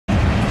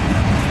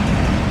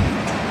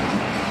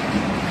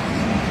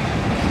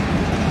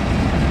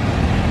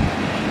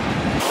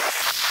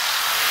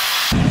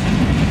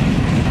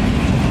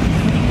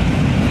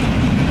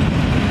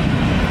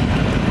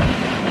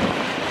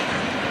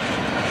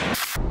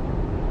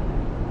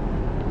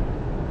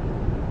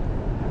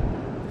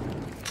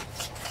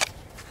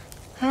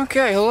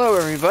Okay, hello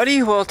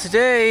everybody. Well,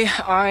 today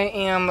I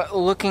am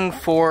looking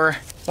for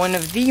one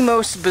of the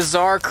most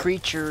bizarre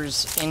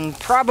creatures in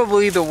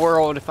probably the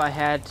world, if I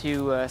had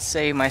to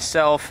say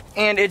myself.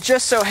 And it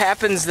just so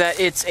happens that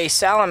it's a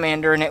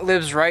salamander, and it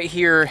lives right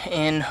here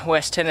in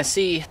West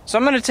Tennessee. So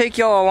I'm going to take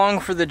y'all along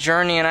for the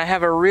journey, and I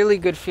have a really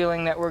good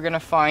feeling that we're going to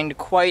find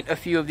quite a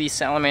few of these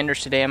salamanders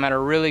today. I'm at a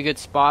really good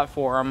spot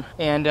for them.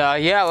 And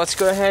yeah, let's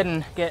go ahead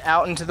and get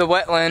out into the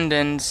wetland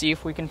and see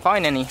if we can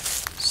find any.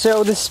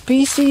 So the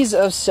species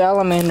of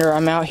salamander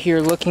I'm out here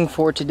looking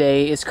for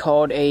today is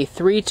called a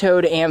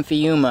three-toed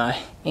Amphiuma,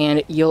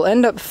 and you'll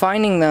end up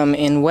finding them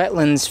in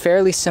wetlands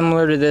fairly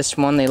similar to this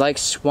one. They like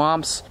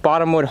swamps,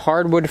 bottomwood,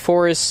 hardwood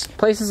forests,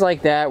 places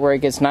like that where it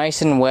gets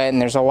nice and wet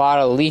and there's a lot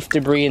of leaf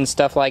debris and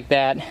stuff like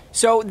that.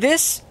 So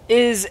this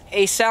is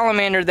a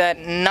salamander that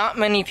not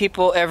many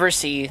people ever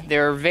see.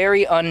 They're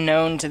very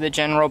unknown to the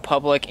general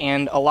public,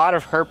 and a lot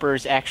of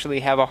herpers actually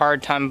have a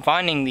hard time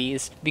finding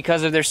these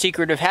because of their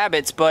secretive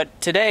habits.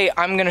 But today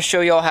I'm going to show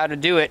y'all how to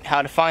do it,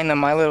 how to find them,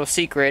 my little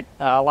secret.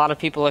 A lot of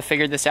people have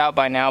figured this out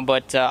by now,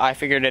 but I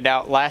figured it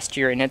out last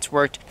year and it's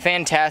worked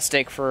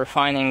fantastic for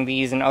finding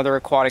these and other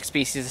aquatic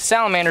species of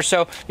salamander.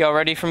 So y'all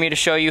ready for me to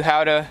show you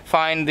how to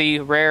find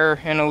the rare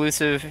and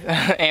elusive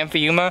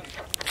Amphiuma?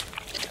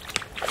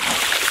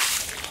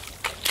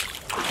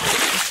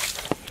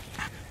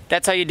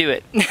 That's how you do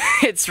it.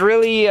 It's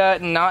really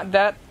not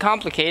that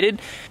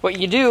complicated. What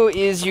you do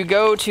is you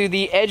go to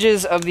the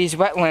edges of these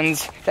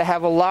wetlands that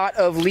have a lot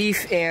of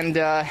leaf and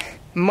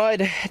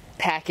mud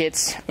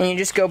packets, and you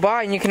just go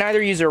by, and you can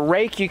either use a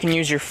rake, you can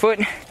use your foot,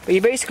 but you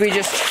basically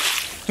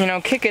just, you know,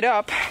 kick it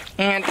up,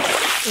 and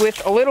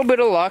with a little bit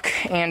of luck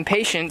and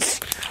patience,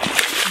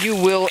 you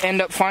will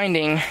end up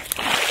finding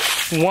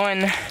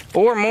one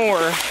or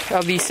more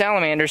of these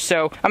salamanders.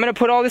 So I'm going to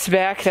put all this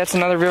back. That's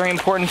another very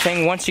important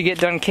thing. Once you get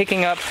done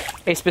kicking up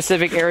a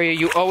specific area,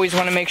 you always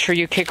want to make sure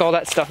you kick all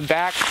that stuff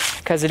back,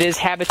 because it is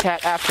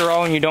habitat after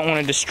all and you don't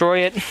want to destroy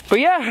it.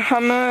 But yeah,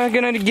 I'm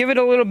going to give it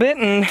a little bit,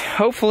 and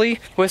hopefully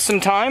with some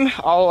time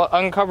I'll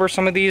uncover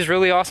some of these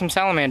really awesome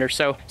salamanders.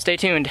 So stay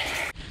tuned.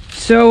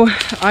 So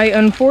I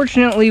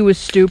unfortunately was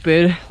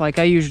stupid, like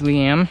I usually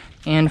am,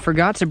 and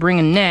forgot to bring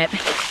a net.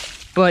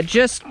 But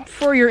just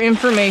for your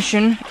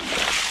information,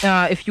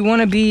 if you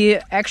want to be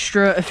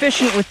extra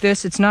efficient with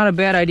this, it's not a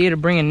bad idea to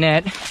bring a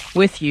net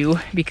with you,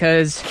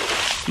 because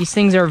these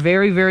things are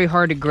very, very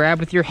hard to grab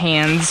with your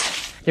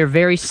hands. They're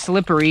very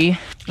slippery,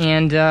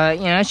 and you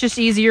know, it's just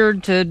easier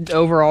to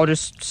overall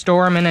just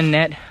store them in a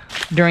net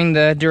during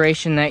the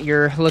duration that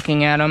you're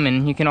looking at them,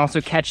 and you can also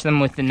catch them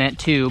with the net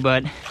too.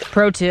 But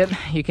pro tip,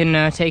 you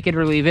can take it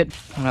or leave it.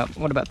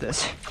 What about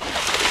this?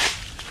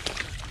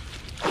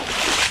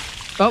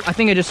 Oh, I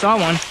think I just saw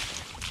one.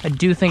 I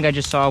do think I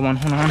just saw one.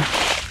 Hold on.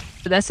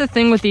 That's the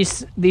thing with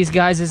these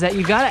guys, is that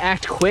you gotta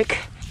act quick.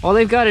 All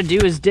they've got to do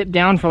is dip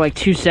down for like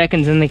 2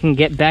 seconds and they can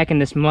get back in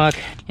this muck.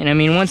 And I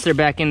mean, once they're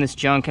back in this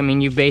junk, I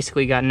mean, you've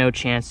basically got no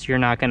chance. You're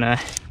not gonna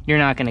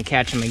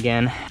catch them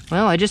again.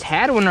 Well, I just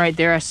had one right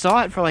there. I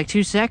saw it for like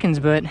 2 seconds,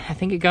 but I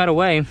think it got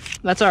away.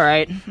 That's all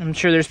right. I'm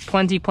sure there's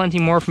plenty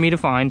more for me to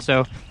find.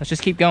 So let's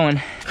just keep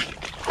going.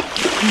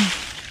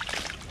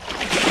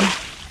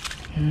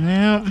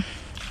 Nope.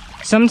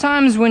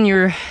 Sometimes when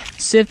you're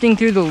sifting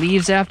through the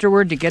leaves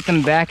afterward to get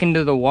them back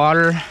into the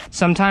water,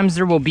 sometimes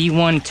there will be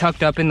one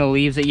tucked up in the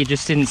leaves that you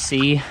just didn't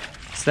see.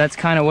 So that's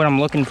kind of what I'm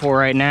looking for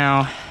right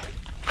now.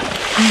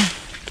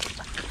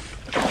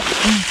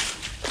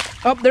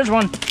 Oh, there's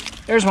one.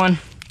 There's one.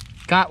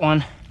 Got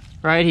one.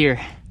 Right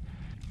here.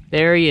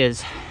 There he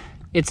is.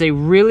 It's a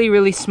really,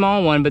 really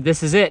small one, but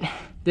this is it.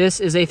 This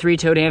is a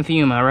three-toed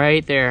Amphiuma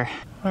right there.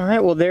 All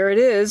right, well, there it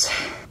is.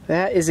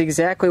 That is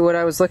exactly what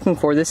I was looking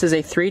for. This is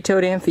a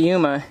three-toed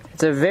Amphiuma.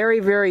 It's a very,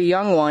 very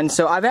young one.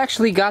 So I've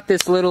actually got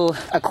this little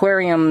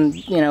aquarium,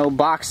 you know,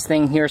 box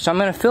thing here. So I'm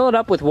gonna fill it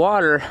up with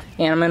water,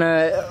 and I'm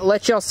gonna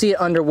let y'all see it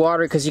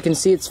underwater, because you can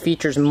see its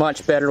features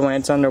much better when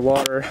it's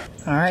underwater.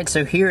 All right,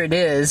 so here it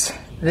is.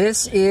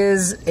 This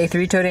is a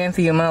three-toed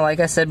Amphiuma,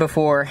 like I said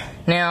before.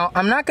 Now,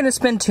 I'm not gonna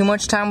spend too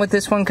much time with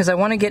this one, because I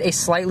wanna get a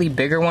slightly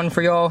bigger one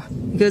for y'all,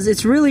 because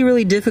it's really,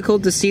 really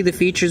difficult to see the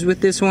features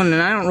with this one,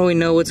 and I don't really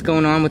know what's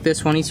going on with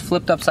this one. He's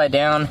flipped upside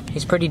down.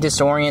 He's pretty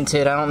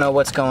disoriented. I don't know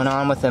what's going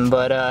on with him,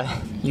 but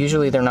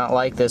usually they're not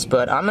like this.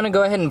 But I'm gonna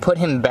go ahead and put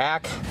him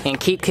back and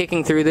keep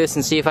kicking through this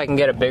and see if I can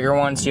get a bigger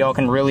one so y'all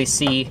can really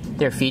see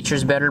their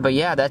features better. But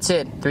yeah, that's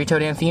it.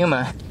 Three-toed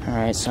Amphiuma. All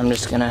right, so I'm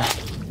just gonna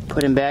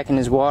put him back in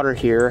his water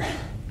here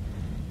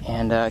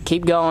and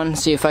keep going,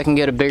 see if I can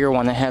get a bigger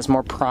one that has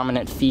more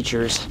prominent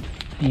features.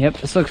 Yep,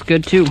 this looks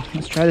good too.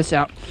 Let's try this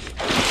out.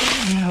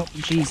 Oh,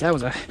 geez, that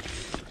was a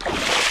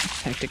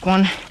hectic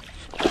one.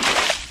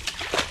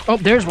 Oh,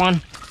 there's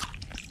one.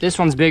 This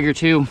one's bigger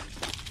too.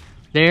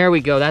 There we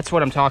go. That's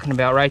what I'm talking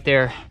about right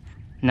there.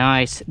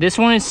 Nice. This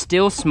one is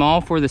still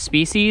small for the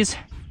species,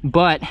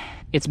 but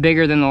it's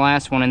bigger than the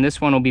last one, and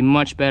this one will be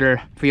much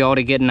better for y'all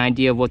to get an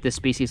idea of what this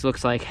species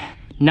looks like.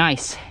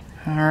 Nice.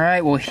 All right,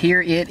 well here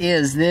it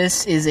is.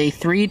 This is a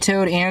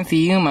three-toed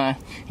Amphiuma,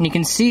 and you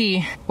can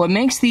see what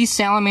makes these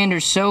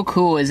salamanders so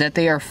cool is that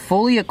they are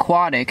fully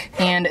aquatic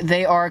and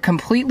they are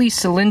completely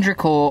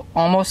cylindrical,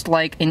 almost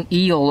like an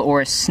eel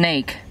or a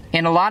snake.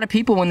 And a lot of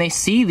people, when they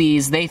see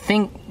these, they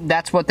think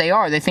that's what they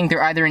are. They think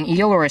they're either an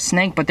eel or a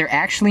snake, but they're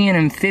actually an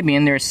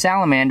amphibian. They're a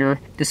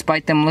salamander,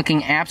 despite them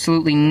looking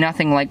absolutely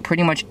nothing like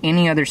pretty much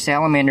any other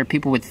salamander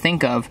people would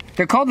think of.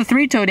 They're called the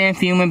three-toed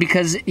Amphiuma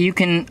because you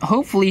can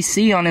hopefully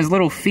see on his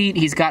little feet,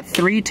 he's got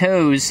 3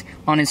 toes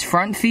on his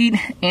front feet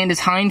and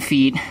his hind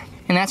feet.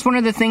 And that's one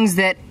of the things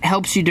that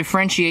helps you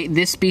differentiate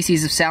this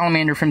species of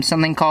salamander from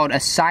something called a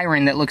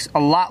siren that looks a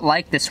lot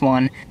like this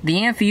one. The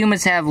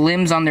Amphiumas have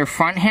limbs on their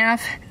front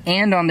half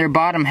and on their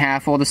bottom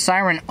half, while the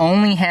siren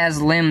only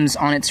has limbs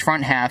on its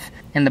front half,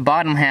 and the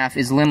bottom half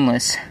is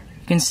limbless.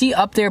 You can see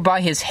up there by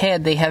his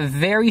head, they have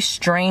very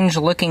strange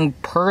looking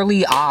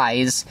pearly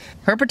eyes.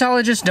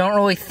 Herpetologists don't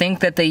really think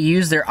that they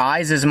use their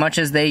eyes as much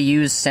as they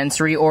use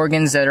sensory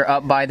organs that are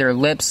up by their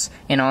lips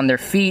and on their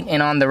feet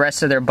and on the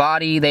rest of their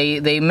body.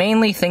 They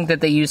mainly think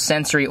that they use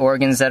sensory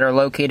organs that are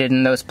located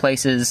in those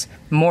places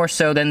more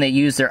so than they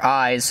use their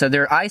eyes. So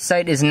their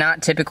eyesight is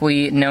not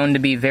typically known to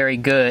be very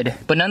good.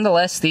 But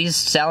nonetheless, these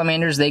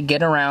salamanders, they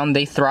get around,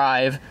 they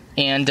thrive.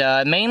 And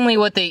mainly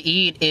what they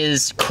eat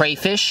is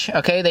crayfish,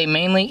 okay? They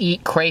mainly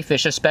eat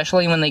crayfish,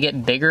 especially when they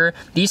get bigger.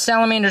 These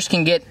salamanders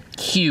can get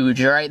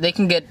huge, alright? They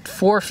can get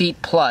 4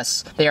 feet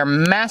plus. They are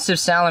massive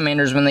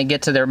salamanders when they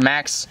get to their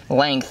max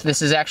length.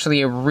 This is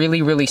actually a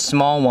really, really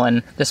small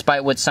one,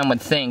 despite what some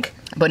would think.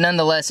 But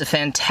nonetheless, a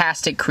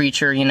fantastic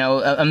creature, you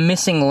know, a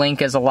missing link,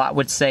 as a lot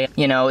would say.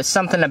 You know, it's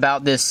something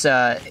about this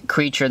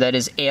creature that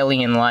is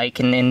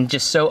alien-like and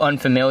just so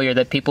unfamiliar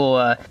that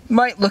people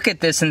might look at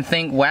this and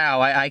think,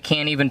 wow, I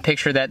can't even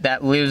picture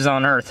that lives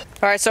on Earth.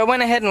 Alright, so I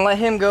went ahead and let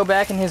him go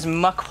back in his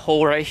muck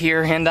hole right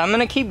here, and I'm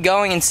gonna keep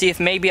going and see if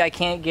maybe I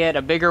can't get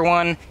a bigger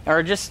one,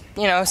 or just,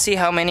 you know, see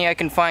how many I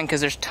can find, because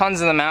there's tons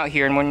of them out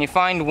here, and when you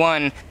find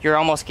one, you're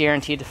almost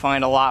guaranteed to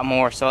find a lot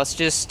more. So let's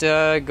just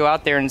go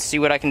out there and see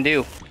what I can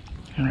do.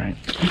 All right.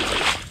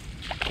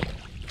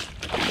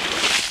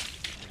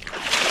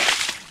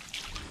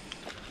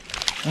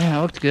 Yeah,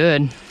 it looked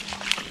good.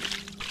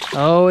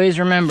 Always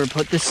remember,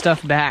 put this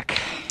stuff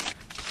back.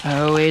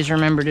 Always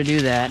remember to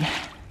do that.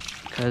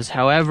 Because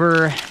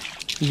however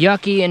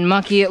yucky and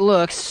mucky it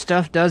looks,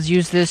 stuff does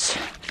use this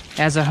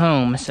as a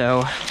home,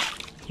 so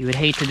you would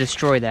hate to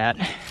destroy that.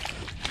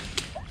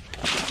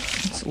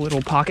 It's a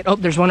little pocket. Oh,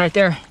 there's one right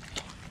there.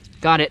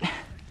 Got it.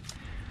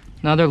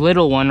 Another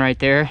little one right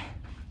there.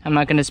 I'm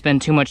not gonna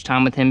spend too much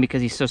time with him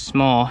because he's so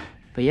small.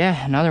 But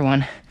yeah, another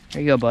one.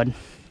 There you go, bud.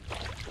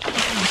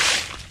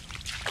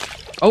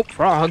 Oh,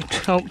 frog.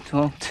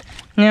 Oh.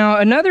 Now,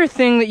 another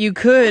thing that you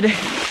could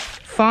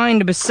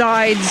find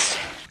besides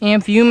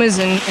Amphiumas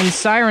and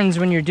sirens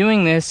when you're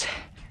doing this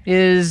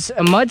is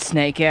a mud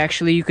snake,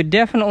 actually. You could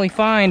definitely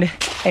find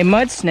a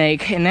mud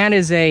snake, and that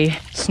is a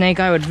snake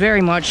I would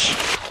very much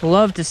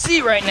love to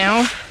see right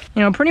now.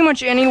 You know, pretty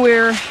much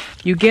anywhere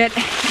you get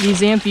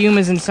these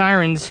Amphiumas and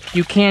sirens,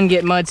 you can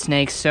get mud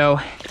snakes, so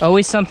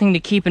always something to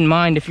keep in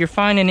mind. If you're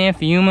finding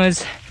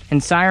Amphiumas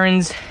and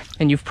sirens,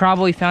 then you've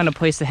probably found a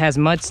place that has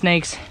mud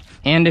snakes,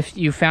 and if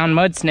you found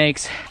mud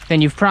snakes, then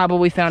you've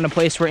probably found a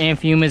place where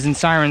Amphiumas and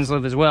sirens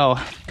live as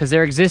well, because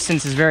their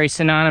existence is very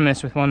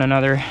synonymous with one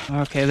another.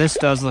 Okay, this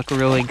does look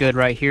really good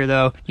right here,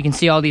 though. You can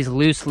see all these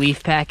loose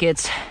leaf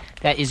packets.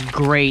 That is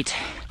great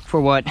for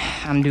what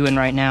I'm doing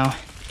right now.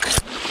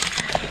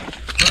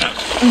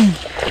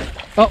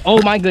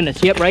 Oh my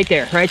goodness, yep, right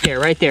there.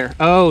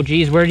 Oh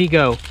geez, where did he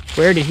go?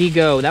 Where did he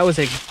go? That was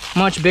a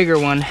much bigger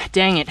one.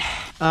 Dang it.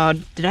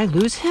 Did I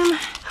lose him?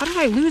 How did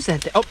I lose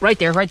that? Oh, right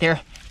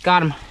there.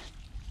 Got him.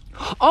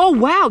 Oh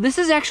wow, this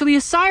is actually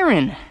a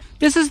siren.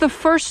 This is the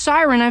first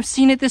siren I've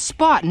seen at this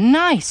spot.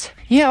 Nice.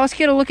 Yeah, let's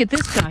get a look at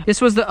this guy.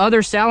 This was the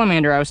other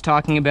salamander I was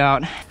talking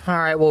about. All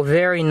right, well,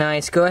 very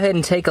nice. Go ahead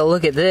and take a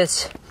look at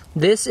this.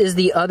 This is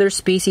the other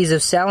species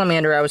of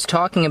salamander I was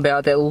talking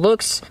about that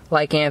looks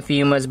like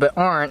Amphiumas but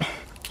aren't.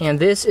 And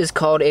this is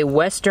called a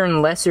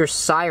western lesser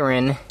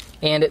siren.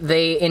 And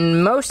they,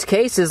 in most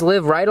cases,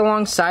 live right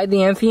alongside the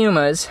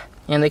Amphiumas.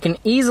 And they can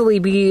easily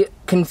be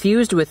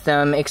confused with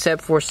them,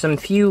 except for some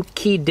few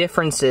key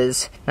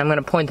differences. I'm going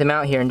to point them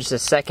out here in just a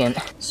second.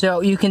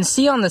 So you can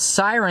see on the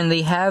siren,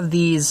 they have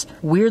these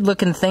weird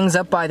looking things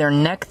up by their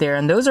neck there,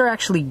 and those are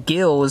actually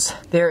gills.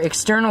 They're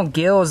external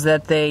gills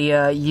that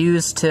they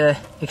use to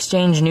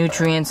exchange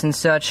nutrients and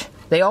such.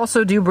 They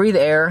also do breathe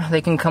air.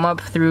 They can come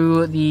up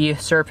through the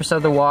surface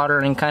of the water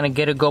and kind of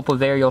get a gulp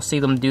of air. You'll see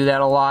them do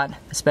that a lot,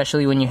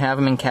 especially when you have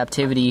them in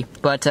captivity.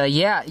 But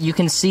yeah, you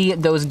can see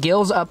those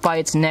gills up by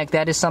its neck.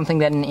 That is something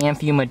that an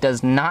Amphiuma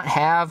does not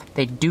have.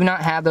 They do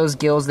not have those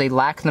gills. They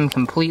lack them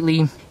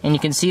completely. And you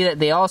can see that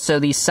they also,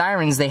 these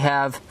sirens, they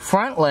have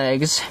front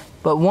legs.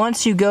 But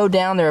once you go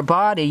down their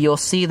body, you'll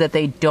see that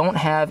they don't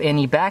have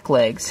any back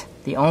legs.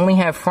 They only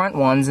have front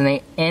ones, and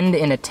they end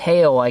in a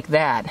tail like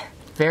that.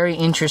 Very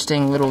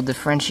interesting little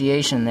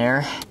differentiation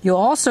there. You'll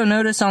also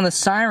notice on the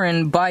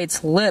siren, by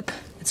its lip,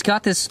 it's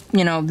got this,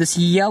 you know, this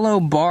yellow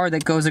bar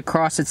that goes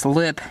across its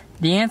lip.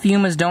 The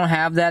Amphiumas don't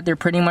have that. They're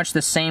pretty much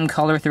the same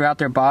color throughout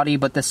their body,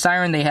 but the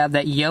Siren, they have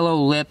that yellow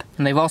lip,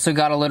 and they've also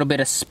got a little bit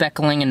of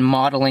speckling and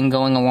mottling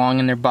going along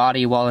in their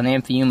body, while an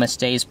Amphiuma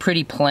stays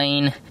pretty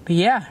plain. But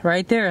yeah,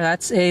 right there,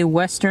 that's a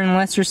Western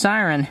Lesser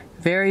Siren.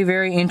 Very,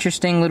 very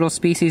interesting little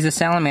species of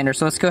salamander.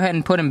 So let's go ahead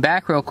and put him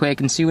back real quick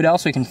and see what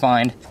else we can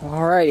find.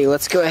 Alrighty,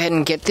 let's go ahead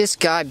and get this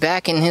guy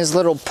back in his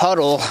little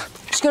puddle.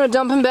 Just gonna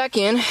dump him back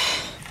in.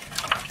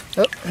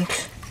 Oh,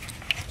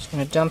 just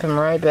gonna dump him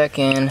right back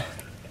in.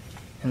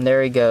 And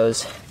there he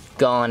goes.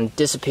 Gone.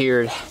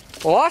 Disappeared.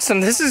 Well, awesome.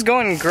 This is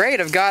going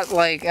great. I've got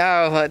like, 3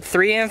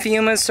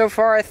 Amphiumas so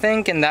far, I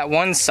think, and that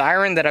one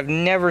Siren that I've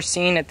never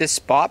seen at this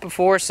spot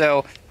before,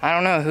 so I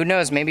don't know. Who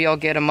knows? Maybe I'll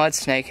get a mud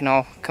snake and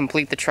I'll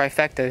complete the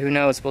trifecta. Who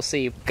knows? We'll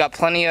see. Got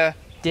plenty of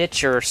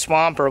ditch or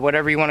swamp or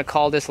whatever you want to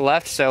call this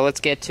left, so let's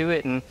get to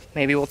it and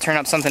maybe we'll turn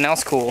up something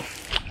else cool.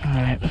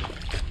 Alright.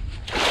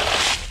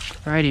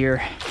 Right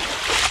here.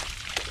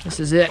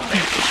 This is it.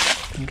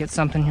 Get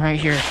something right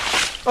here.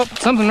 Oh,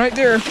 something right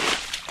there.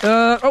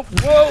 Oh,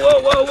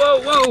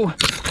 whoa.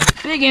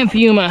 Big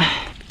Amphiuma.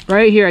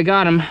 Right here, I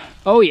got him.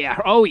 Oh yeah.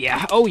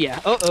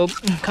 Uh-oh,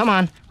 come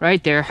on.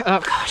 Right there.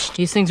 Oh gosh,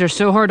 these things are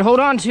so hard to hold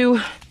on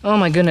to. Oh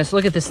my goodness,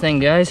 look at this thing,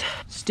 guys.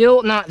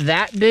 Still not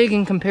that big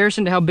in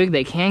comparison to how big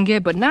they can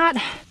get, but not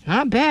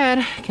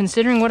bad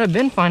considering what I've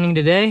been finding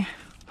today.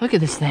 Look at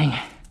this thing.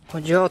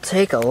 Would y'all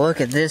take a look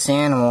at this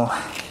animal?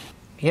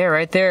 Yeah,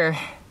 right there.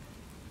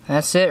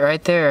 That's it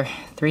right there.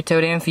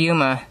 3-toed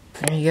Amphiuma.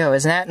 There you go.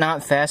 Isn't that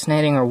not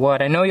fascinating or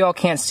what? I know y'all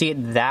can't see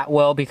it that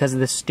well because of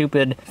this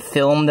stupid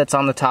film that's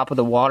on the top of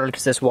the water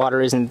because this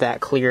water isn't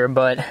that clear,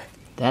 but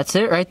that's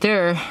it right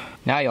there.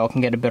 Now y'all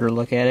can get a better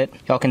look at it.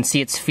 Y'all can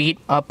see its feet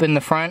up in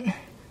the front,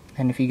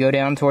 and if you go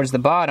down towards the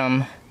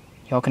bottom,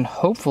 y'all can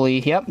hopefully,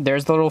 yep,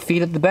 there's the little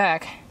feet at the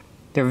back.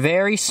 They're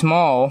very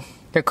small.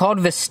 They're called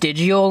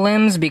vestigial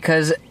limbs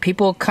because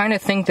people kind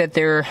of think that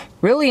they're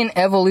really an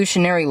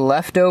evolutionary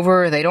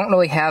leftover. They don't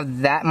really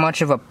have that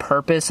much of a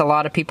purpose, a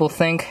lot of people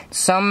think.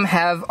 Some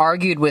have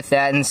argued with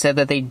that and said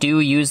that they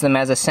do use them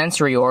as a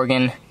sensory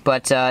organ.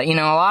 But, you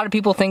know, a lot of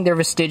people think they're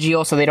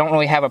vestigial, so they don't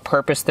really have a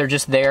purpose. They're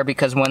just there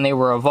because when they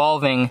were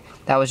evolving,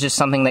 that was just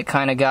something that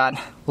kind of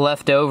got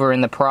left over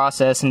in the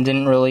process and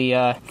didn't really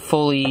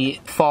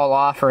fully fall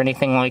off or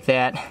anything like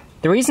that.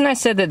 The reason I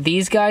said that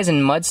these guys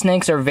and mud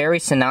snakes are very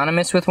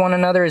synonymous with one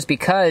another is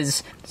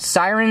because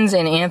Sirens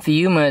and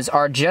Amphiumas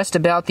are just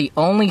about the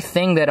only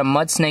thing that a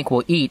mud snake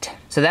will eat.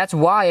 So that's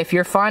why if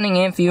you're finding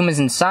Amphiumas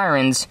and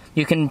Sirens,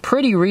 you can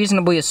pretty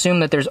reasonably assume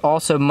that there's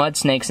also mud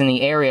snakes in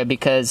the area,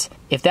 because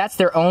if that's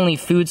their only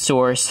food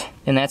source,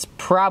 then that's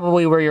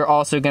probably where you're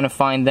also going to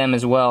find them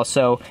as well.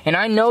 So, and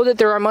I know that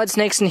there are mud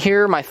snakes in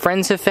here. My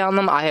friends have found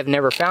them. I have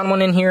never found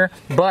one in here,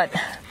 but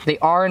they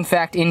are in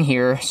fact in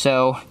here.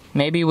 So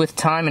maybe with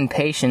time and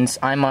patience,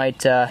 I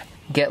might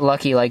get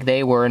lucky like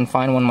they were and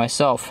find one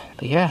myself.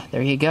 But yeah,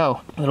 there you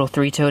go. Little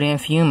 3-toed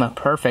Amphiuma.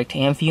 Perfect.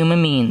 Amphiuma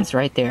means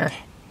right there.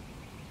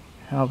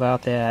 How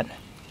about that?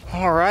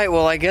 Alright,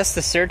 well I guess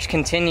the search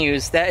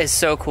continues. That is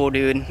so cool,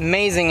 dude.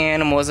 Amazing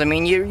animals. I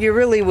mean, you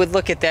really would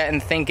look at that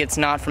and think it's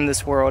not from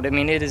this world. I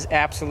mean, it is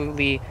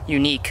absolutely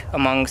unique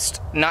amongst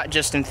not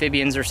just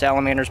amphibians or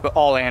salamanders, but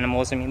all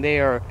animals. I mean, they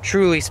are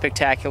truly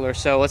spectacular.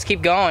 So let's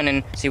keep going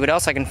and see what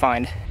else I can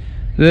find.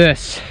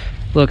 This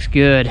looks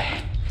good.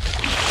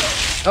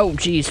 Oh,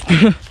 jeez.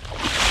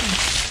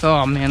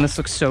 Oh man, this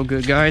looks so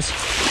good, guys.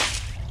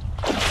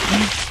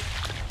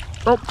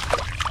 Oh,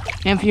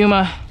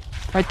 Amphiuma.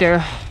 Right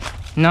there.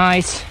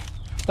 Nice.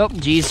 Oh,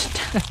 geez.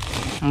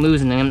 I'm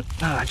losing them.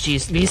 Oh,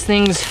 geez. These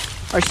things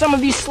are some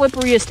of the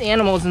slipperiest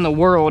animals in the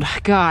world.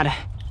 God,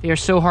 they are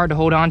so hard to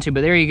hold on to,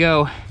 but there you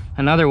go.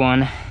 Another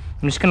one.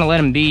 I'm just gonna let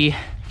him be,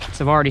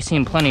 because I've already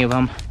seen plenty of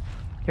them.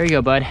 There you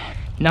go, bud.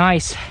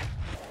 Nice.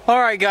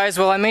 Alright guys,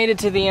 well I made it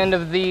to the end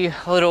of the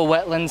little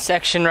wetland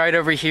section right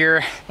over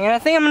here, and I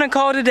think I'm gonna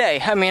call it a day.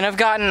 I mean, I've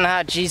gotten,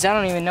 geez, I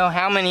don't even know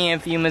how many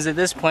Amphiumas at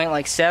this point,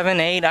 like 7,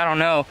 8, I don't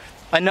know.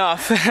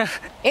 Enough.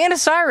 And a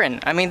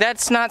Siren. I mean,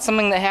 that's not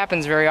something that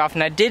happens very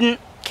often. I didn't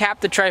cap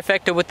the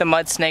trifecta with the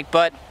mud snake,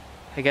 but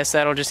I guess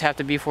that'll just have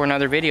to be for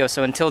another video.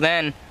 So until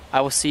then,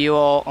 I will see you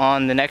all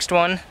on the next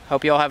one.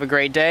 Hope you all have a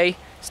great day.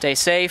 Stay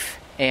safe,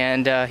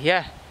 and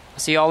yeah, I'll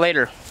see you all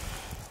later.